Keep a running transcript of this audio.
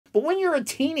But when you're a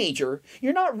teenager,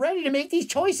 you're not ready to make these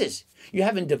choices. You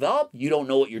haven't developed, you don't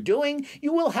know what you're doing,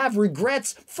 you will have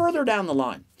regrets further down the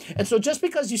line. And so just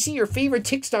because you see your favorite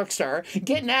TikTok star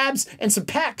getting abs and some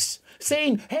pecs,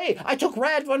 saying, hey, I took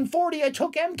Rad 140, I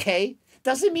took MK,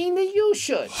 doesn't mean that you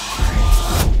should.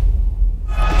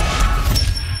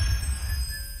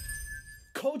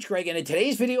 Coach Greg, and in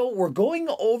today's video, we're going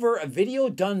over a video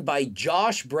done by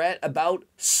Josh Brett about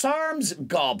Sarms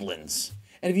goblins.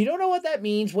 And if you don't know what that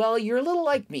means, well, you're a little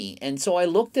like me. And so I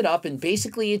looked it up, and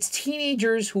basically it's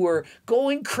teenagers who are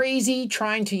going crazy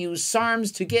trying to use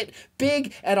Sarms to get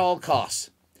big at all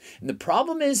costs. And the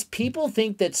problem is people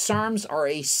think that Sarms are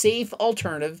a safe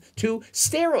alternative to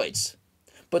steroids.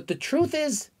 But the truth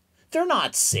is, they're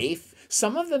not safe.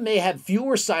 Some of them may have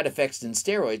fewer side effects than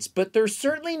steroids, but they're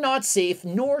certainly not safe,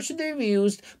 nor should they be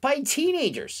used by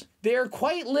teenagers. They are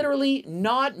quite literally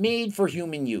not made for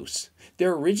human use.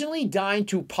 They're originally designed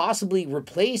to possibly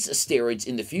replace steroids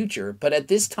in the future, but at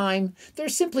this time, they're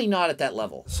simply not at that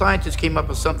level. Scientists came up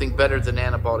with something better than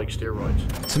anabolic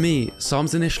steroids. To me,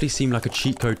 Sarms initially seemed like a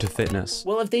cheat code to fitness.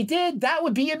 Well, if they did, that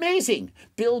would be amazing.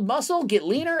 Build muscle, get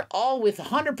leaner, all with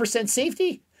 100%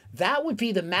 safety. That would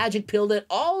be the magic pill that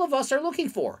all of us are looking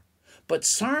for. But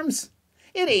Sarms,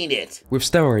 it ain't it. With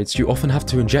steroids, you often have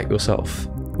to inject yourself.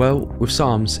 Well, with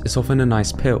Sarms, it's often a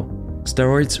nice pill.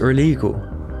 Steroids are illegal,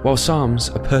 while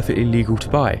Sarms are perfectly legal to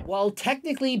buy. While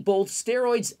technically both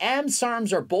steroids and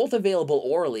Sarms are both available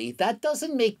orally, that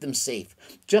doesn't make them safe.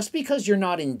 Just because you're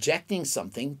not injecting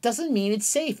something doesn't mean it's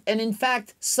safe. And in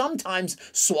fact, sometimes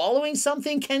swallowing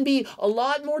something can be a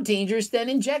lot more dangerous than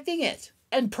injecting it.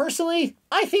 And personally,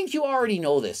 I think you already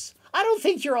know this. I don't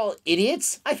think you're all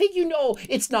idiots. I think you know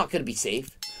it's not going to be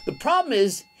safe. The problem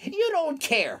is, you don't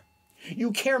care.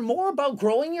 You care more about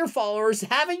growing your followers,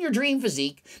 having your dream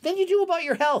physique, than you do about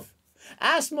your health.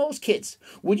 Ask most kids,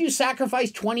 would you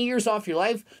sacrifice 20 years off your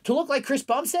life to look like Chris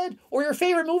Bumstead or your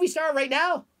favorite movie star right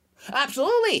now?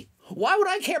 Absolutely. Why would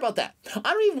I care about that?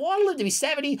 I don't even want to live to be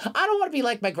 70. I don't want to be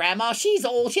like my grandma. She's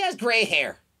old. She has gray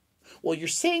hair. Well, you're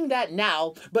saying that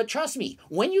now, but trust me,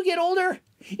 when you get older,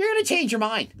 you're going to change your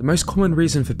mind. The most common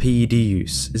reason for PED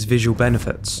use is visual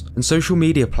benefits, and social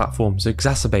media platforms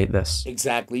exacerbate this.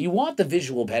 Exactly. You want the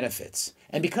visual benefits.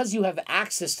 And because you have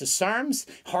access to Sarms,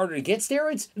 harder to get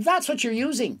steroids, that's what you're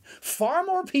using. Far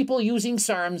more people using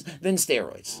Sarms than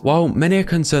steroids. While many are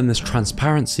concerned this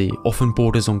transparency often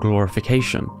borders on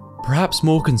glorification, perhaps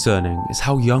more concerning is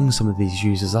how young some of these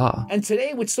users are. And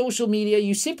today with social media,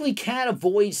 you simply can't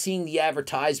avoid seeing the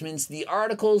advertisements, the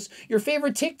articles, your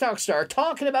favorite TikTok star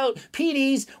talking about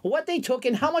PDs, what they took,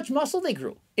 and how much muscle they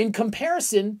grew. In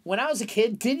comparison, when I was a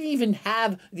kid, didn't even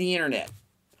have the internet.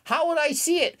 How would I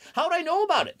see it? How would I know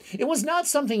about it? It was not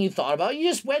something you thought about. You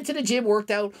just went to the gym,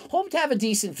 worked out, hoped to have a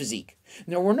decent physique.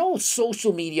 There were no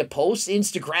social media posts,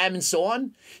 Instagram, and so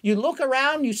on. You look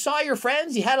around, you saw your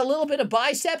friends, you had a little bit of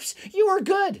biceps, you were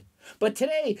good. But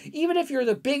today, even if you're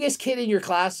the biggest kid in your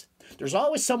class, there's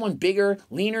always someone bigger,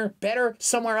 leaner, better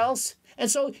somewhere else. And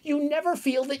so you never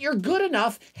feel that you're good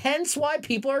enough, hence why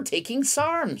people are taking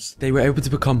Sarms. They were able to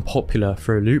become popular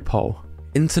through a loophole.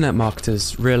 Internet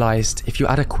marketers realized if you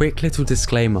add a quick little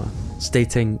disclaimer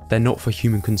stating they're not for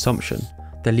human consumption,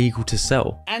 they're legal to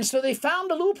sell. And so they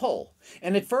found a loophole.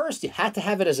 And at first, you had to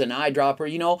have it as an eyedropper.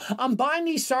 You know, I'm buying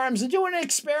these Sarms and doing an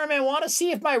experiment. I want to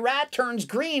see if my rat turns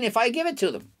green if I give it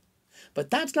to them. But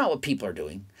that's not what people are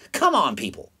doing. Come on,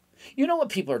 people. You know what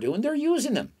people are doing. They're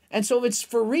using them. And so if it's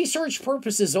for research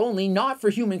purposes only, not for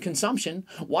human consumption,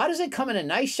 why does it come in a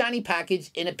nice shiny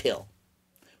package in a pill?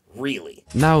 Really?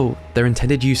 Now, their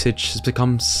intended usage has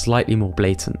become slightly more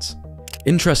blatant.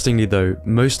 Interestingly though,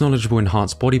 most knowledgeable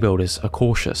enhanced bodybuilders are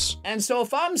cautious. And so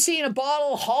if I'm seeing a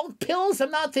bottle of Hulk pills, I'm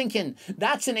not thinking,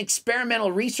 that's an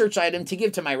experimental research item to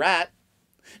give to my rat.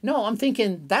 No, I'm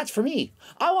thinking, that's for me.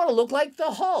 I want to look like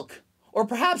the Hulk. Or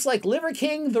perhaps like Liver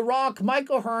King, The Rock, Mike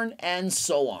O'Hearn, and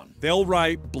so on. They'll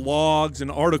write blogs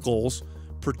and articles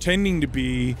pretending to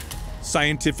be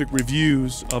scientific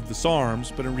reviews of the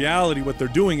Sarms, but in reality what they're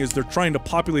doing is they're trying to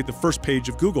populate the first page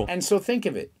of Google. And so think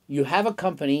of it. You have a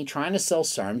company trying to sell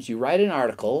Sarms, you write an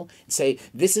article and say,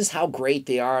 this is how great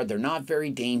they are, they're not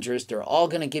very dangerous, they're all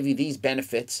going to give you these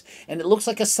benefits, and it looks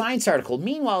like a science article.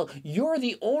 Meanwhile, you're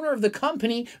the owner of the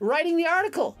company writing the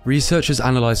article. Researchers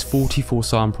analysed 44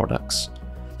 Sarm products.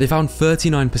 They found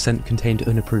 39% contained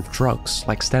unapproved drugs,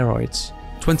 like steroids.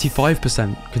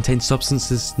 25% contained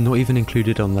substances not even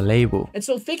included on the label. And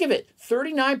so think of it,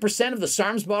 39% of the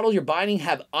Sarms bottles you're buying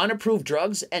have unapproved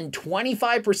drugs and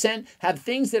 25% have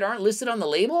things that aren't listed on the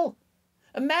label?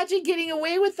 Imagine getting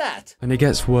away with that. And it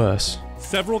gets worse.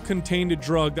 Several contained a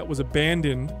drug that was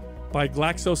abandoned by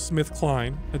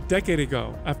GlaxoSmithKline a decade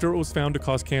ago after it was found to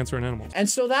cause cancer in animals. And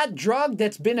so that drug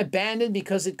that's been abandoned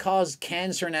because it caused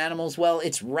cancer in animals, well,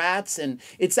 it's rats, and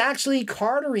it's actually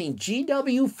cardarine,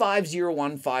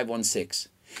 GW501516.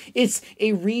 It's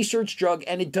a research drug,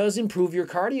 and it does improve your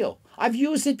cardio. I've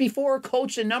used it before,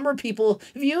 coached a number of people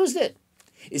who've used it.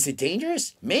 Is it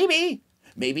dangerous? Maybe.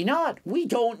 Maybe not. We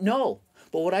don't know.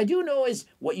 But what I do know is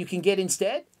what you can get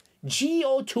instead.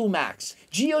 GO2 Max.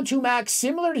 GO2 Max,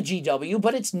 similar to GW,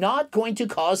 but it's not going to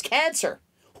cause cancer.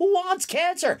 Who wants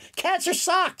cancer? Cancer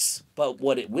sucks. But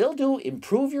what it will do,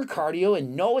 improve your cardio,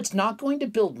 and no, it's not going to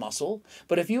build muscle.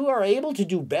 But if you are able to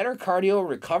do better cardio,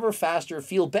 recover faster,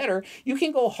 feel better, you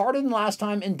can go harder than last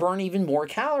time and burn even more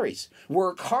calories.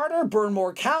 Work harder, burn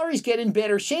more calories, get in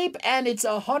better shape, and it's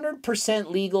 100%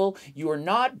 legal. You are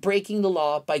not breaking the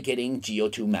law by getting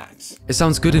GO2 Max. It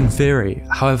sounds good in theory,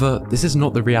 however, this is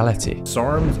not the reality.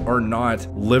 SARMs are not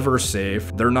liver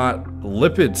safe, they're not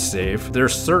lipid safe, they're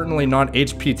certainly not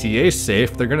HPTA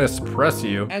safe, they're gonna suppress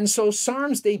you. And so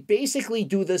SARMs, they basically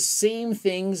do the same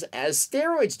things as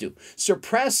steroids do.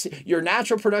 Suppress your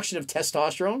natural production of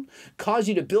testosterone, cause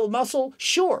you to build muscle,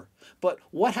 sure. But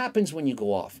what happens when you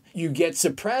go off? You get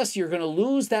suppressed, you're going to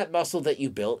lose that muscle that you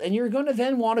built, and you're going to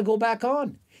then want to go back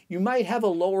on. You might have a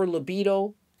lower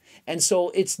libido, and so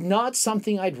it's not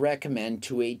something I'd recommend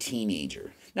to a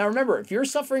teenager. Now remember, if you're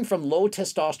suffering from low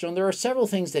testosterone, there are several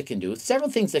things that can do, several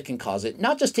things that can cause it,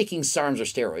 not just taking SARMs or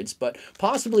steroids, but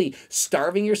possibly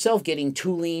starving yourself, getting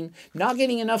too lean, not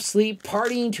getting enough sleep,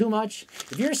 partying too much.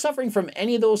 If you're suffering from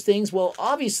any of those things, well,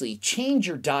 obviously change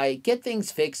your diet, get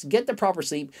things fixed, get the proper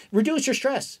sleep, reduce your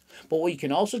stress. But what you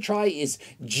can also try is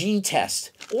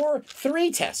G-test or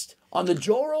 3-test. On the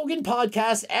Joe Rogan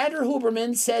podcast, Andrew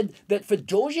Huberman said that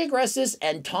Fedosia aggressivus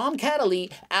and Tom Catalee,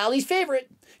 Ali's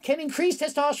favorite, can increase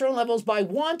testosterone levels by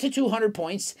 100 to 200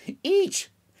 points each.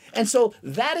 And so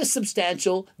that is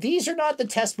substantial. These are not the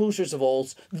test boosters of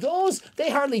old. Those,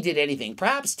 they hardly did anything.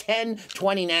 Perhaps 10,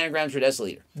 20 nanograms per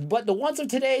deciliter. But the ones of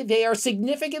today, they are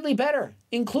significantly better,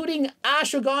 including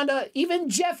ashwagandha. Even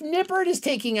Jeff Nippert is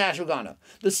taking ashwagandha.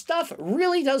 The stuff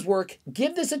really does work.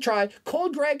 Give this a try.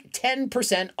 Code Greg,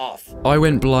 10% off. I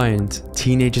Went Blind,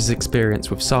 Teenagers' Experience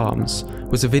with SARMs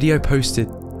was a video posted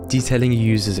detailing a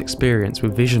user's experience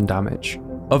with vision damage.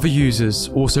 Other users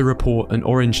also report an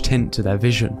orange tint to their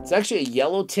vision. It's actually a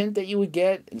yellow tint that you would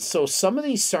get. And so some of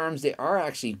these SARMs, they are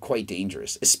actually quite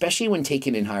dangerous, especially when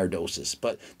taken in higher doses.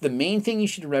 But the main thing you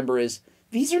should remember is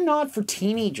these are not for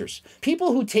teenagers.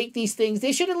 People who take these things,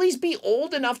 they should at least be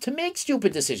old enough to make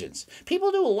stupid decisions.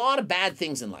 People do a lot of bad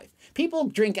things in life. People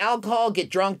drink alcohol, get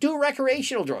drunk, do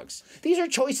recreational drugs. These are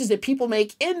choices that people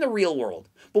make in the real world.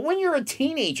 But when you're a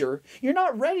teenager, you're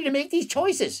not ready to make these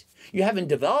choices. You haven't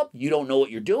developed, you don't know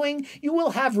what you're doing, you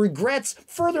will have regrets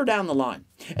further down the line.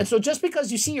 And so just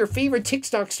because you see your favorite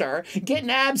TikTok star getting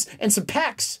abs and some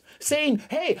pecs, saying,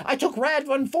 hey, I took Rad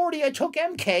 140, I took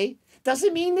MK,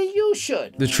 doesn't mean that you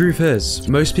should. The truth is,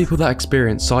 most people that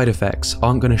experience side effects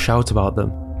aren't going to shout about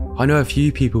them. I know a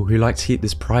few people who like to keep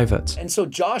this private. And so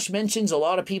Josh mentions a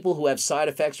lot of people who have side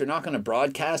effects are not going to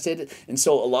broadcast it. And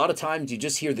so a lot of times you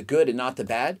just hear the good and not the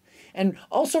bad. And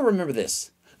also remember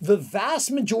this, the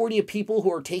vast majority of people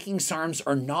who are taking SARMs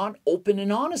are not open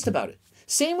and honest about it.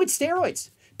 Same with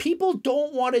steroids. People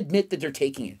don't want to admit that they're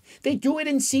taking it. They do it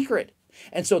in secret.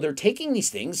 And so they're taking these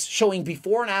things, showing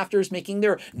before and afters, making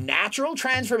their natural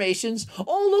transformations.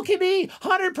 Oh, look at me,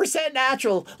 100%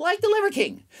 natural, like the Liver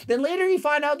King. Then later you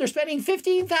find out they're spending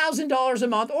 $15,000 a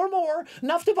month or more,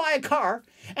 enough to buy a car,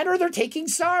 and or they're taking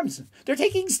SARMs. They're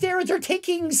taking steroids, they're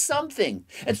taking something.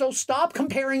 And so stop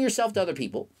comparing yourself to other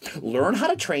people. Learn how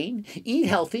to train, eat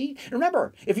healthy.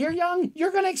 Remember, if you're young,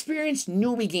 you're going to experience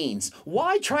newbie gains.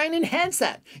 Why try and enhance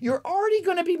that? You're already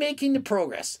going to be making the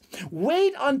progress.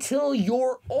 Wait until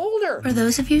you're older. For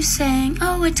those of you saying,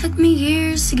 oh, it took me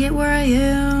years to get where I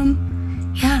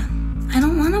am. Yeah, I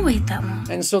don't want to wait that long.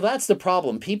 And so that's the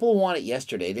problem. People want it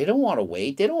yesterday. They don't want to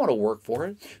wait. They don't want to work for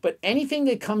it. But anything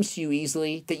that comes to you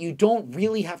easily, that you don't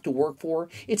really have to work for,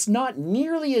 it's not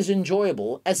nearly as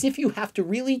enjoyable as if you have to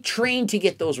really train to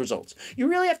get those results. You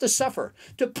really have to suffer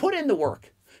to put in the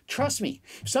work. Trust me,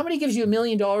 if somebody gives you $1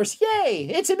 million, yay,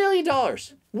 it's $1 million.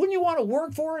 Wouldn't you want to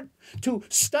work for it? To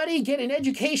study, get an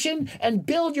education, and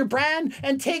build your brand,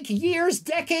 and take years,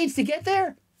 decades to get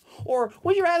there? Or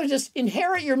would you rather just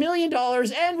inherit your $1 million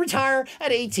and retire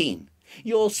at 18?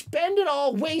 You'll spend it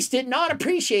all, waste it, not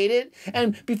appreciate it,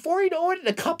 and before you know it, in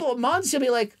a couple of months, you'll be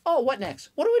like, oh, what next?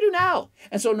 What do we do now?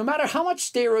 And so no matter how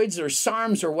much steroids or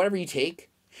SARMs or whatever you take,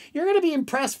 you're going to be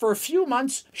impressed for a few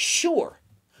months, sure.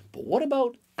 But what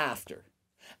about after?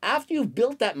 After you've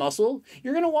built that muscle,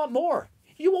 you're going to want more.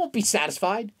 you won't be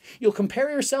satisfied. You'll compare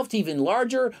yourself to even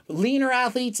larger, leaner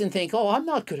athletes and think, oh, I'm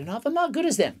not good enough. I'm not good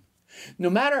as them. No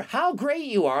matter how great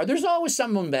you are, there's always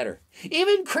someone better.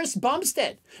 Even Chris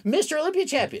Bumstead, Mr. Olympia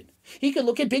champion, he could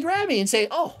look at Big Ramy and say,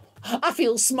 oh, I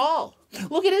feel small.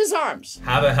 Look at his arms.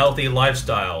 Have a healthy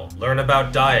lifestyle, learn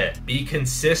about diet, be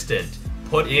consistent,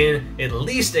 put in at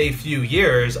least a few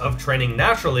years of training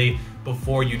naturally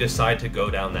before you decide to go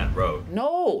down that road.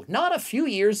 No, not a few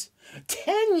years,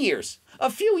 10 years. A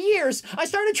few years? I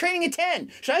started training at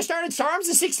 10. Should I start at Sarms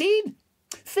at 16?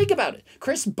 Think about it.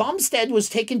 Chris Bumstead was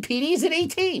taking PDs at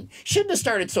 18. Shouldn't have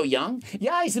started so young.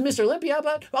 Yeah, he's a Mr. Olympia,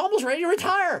 but almost ready to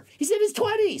retire. He's in his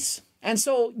 20s. And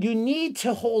so you need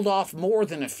to hold off more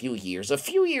than a few years. A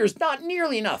few years, not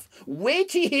nearly enough. Wait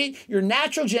till you hit your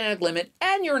natural genetic limit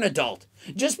and you're an adult.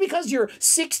 Just because you're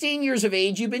 16 years of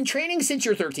age, you've been training since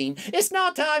you're 13, it's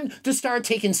not time to start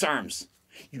taking SARMs.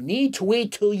 You need to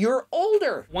wait till you're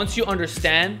older. Once you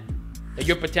understand that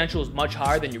your potential is much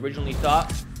higher than you originally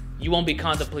thought, you won't be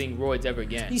contemplating roids ever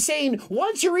again. He's saying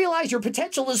once you realize your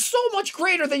potential is so much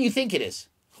greater than you think it is.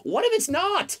 What if it's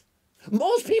not?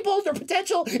 Most people, their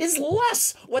potential is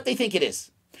less what they think it is.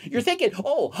 You're thinking,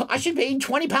 oh, I should gain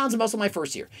 20 pounds of muscle my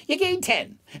first year. You gain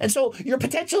 10. And so your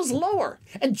potential is lower.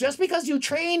 And just because you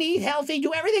train, eat healthy,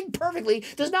 do everything perfectly,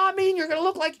 does not mean you're going to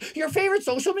look like your favorite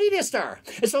social media star.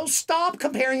 And so stop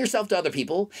comparing yourself to other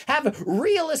people. Have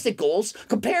realistic goals.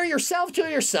 Compare yourself to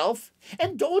yourself.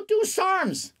 And don't do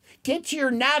SARMs. Get to your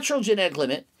natural genetic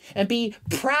limit and be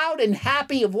proud and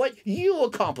happy of what you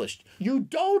accomplished. You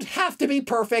don't have to be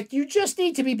perfect. You just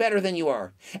need to be better than you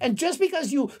are. And just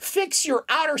because you fix your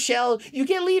outer shell, you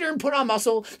get leaner and put on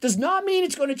muscle, does not mean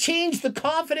it's going to change the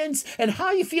confidence and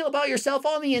how you feel about yourself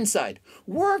on the inside.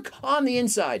 Work on the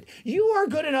inside. You are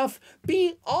good enough.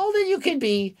 Be all that you can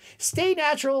be. Stay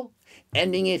natural.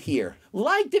 Ending it here.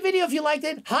 Like the video if you liked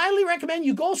it. Highly recommend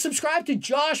you go subscribe to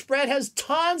Josh Brett. Has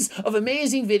tons of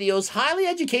amazing videos. Highly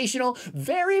educational.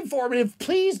 Very informative.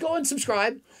 Please go and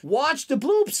subscribe. Watch the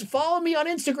bloops. Follow me on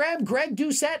Instagram. Greg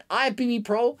Doucette, IFBB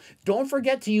Pro. Don't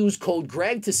forget to use code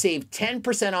Greg to save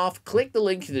 10% off. Click the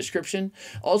link in the description.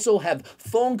 Also have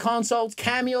phone consults,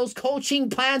 cameos, coaching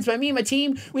plans by me and my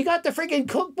team. We got the freaking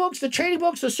cookbooks, the training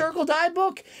books, the Circle Diet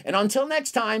book. And until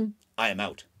next time, I am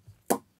out.